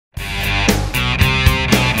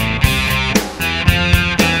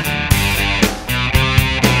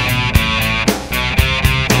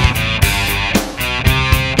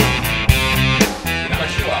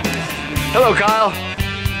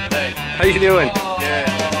you doing? Good.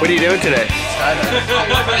 What are you doing today?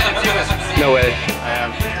 No way. I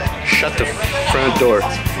am. Shut the front door.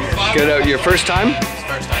 Get out. Your first time?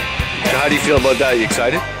 First time. So how do you feel about that? You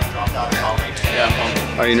excited? Yeah, I'm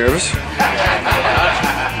home. Are you nervous?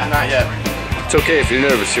 Not yet. It's okay if you're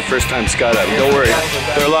nervous. Your first time skydiving. Don't worry.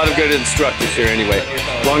 There are a lot of good instructors here anyway.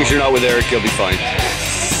 As long as you're not with Eric, you'll be fine.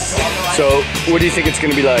 So, what do you think it's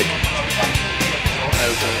going to be like?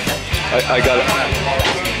 I got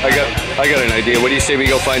an idea. What do you say we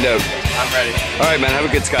go find out? I'm ready. All right, man. Have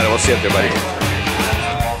a good skydive. We'll see you up there, buddy.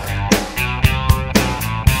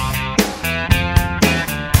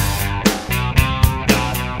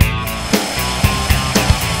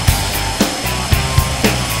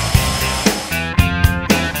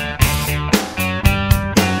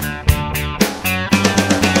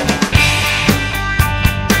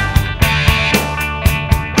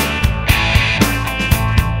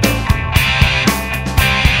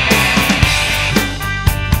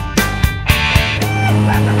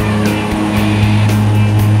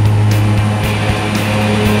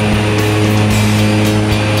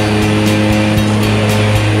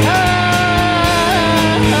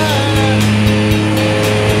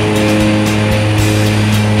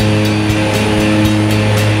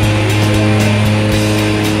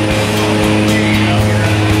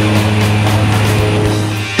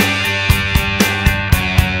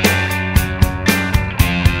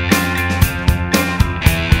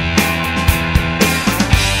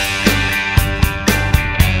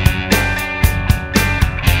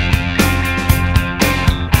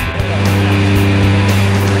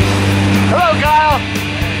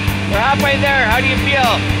 There, how do you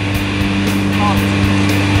feel?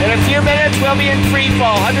 In a few minutes we'll be in free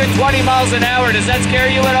fall, 120 miles an hour. Does that scare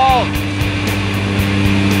you at all?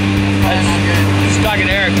 Just talking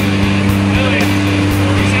to Eric. Really?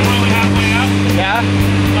 You said we're only halfway up? Yeah?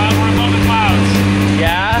 We're above the clouds.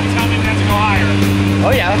 Yeah? Tell me we have to go higher.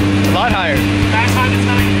 Oh yeah, a lot higher. Last time it's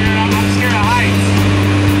telling me I'm scared of heights.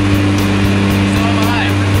 So am I.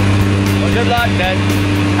 Well, good luck then.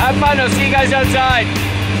 Have fun, I'll see you guys outside.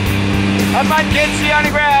 Have fun, kids. See you on the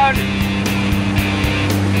ground.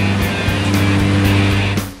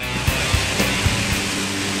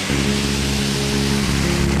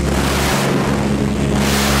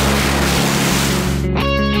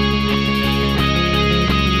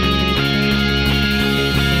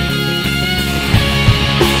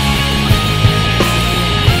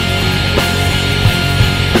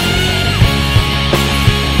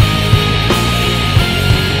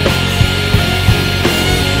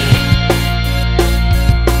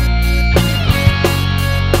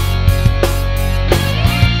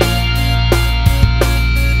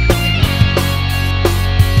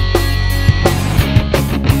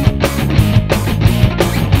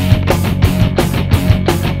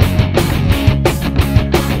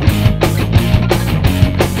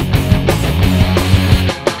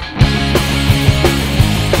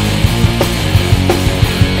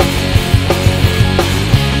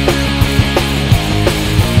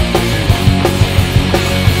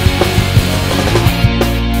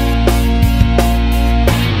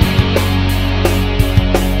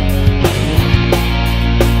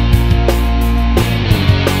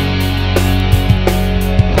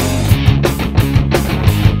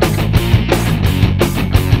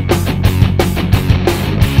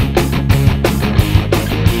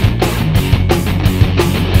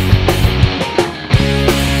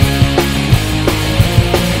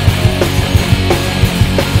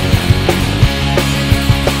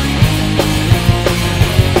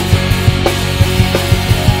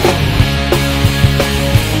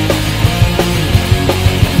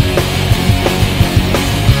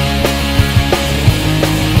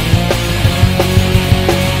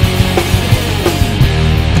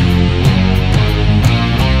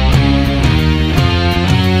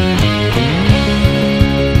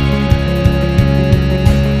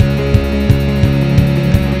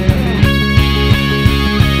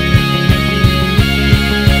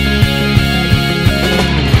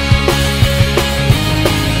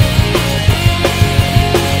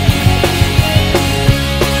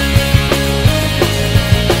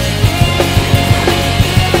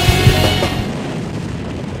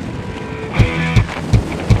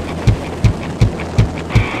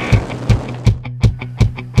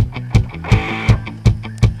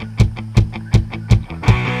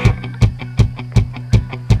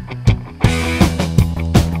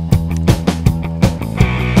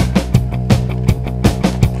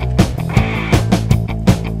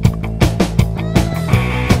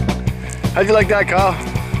 How'd you like that, Kyle?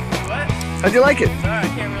 What? How'd you like it? Sorry, I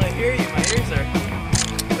can't really hear you. My ears are...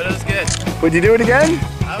 But it was good. Would you do it again?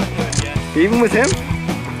 I would do it again. Even with him?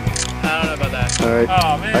 I don't know about that. All right.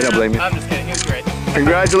 Oh, man. I don't blame you. I'm just kidding. He was great.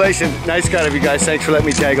 Congratulations. Nice cut of you guys. Thanks for letting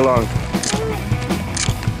me tag along.